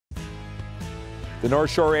The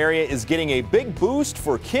North Shore area is getting a big boost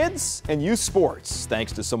for kids and youth sports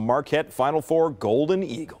thanks to some Marquette Final Four Golden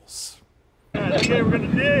Eagles. Okay, we're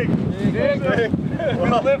going to dig. We're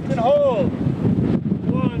going to lift and hold.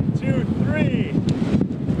 1, 2, 3.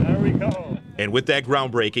 There we go. And with that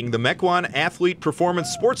groundbreaking, the Mequon Athlete Performance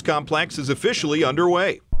Sports Complex is officially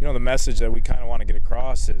underway. You know, the message that we kind of want to get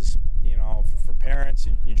across is, you know, for parents,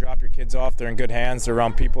 you drop your kids off, they're in good hands, they're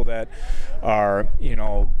around people that are, you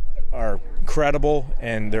know, are credible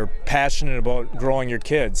and they're passionate about growing your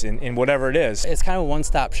kids in whatever it is. It's kind of a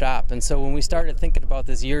one-stop shop, and so when we started thinking about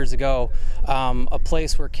this years ago, a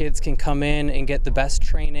place where kids can come in and get the best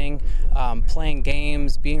training, playing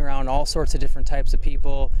games, being around all sorts of different types of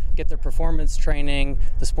people, get their performance training,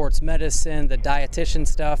 the sports medicine, the dietitian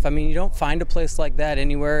stuff. I mean, you don't find a place like that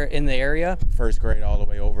anywhere in the area. First grade all the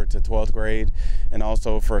way over to 12th grade, and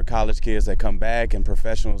also for college kids that come back and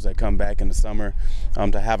professionals that come back in the summer,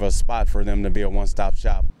 to have a spot for them to be a one-stop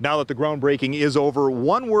shop. Now that the groundbreaking is over,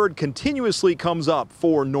 one word continuously comes up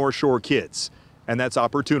for North Shore kids, and that's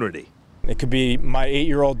opportunity. It could be my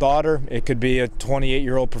 8-year-old daughter, it could be a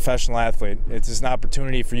 28-year-old professional athlete. It's just an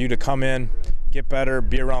opportunity for you to come in, get better,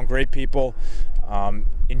 be around great people,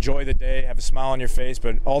 enjoy the day, have a smile on your face,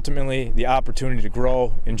 but ultimately the opportunity to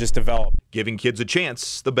grow and just develop. Giving kids a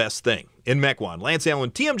chance, the best thing. In Mequon, Lance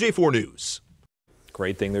Allen, TMJ4 News.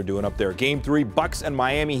 Great thing they're doing up there. Game 3, Bucks and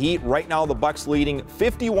Miami Heat. Right now the Bucks leading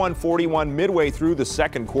 51-41 midway through the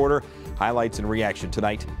second quarter. Highlights and reaction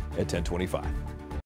tonight at 10:25.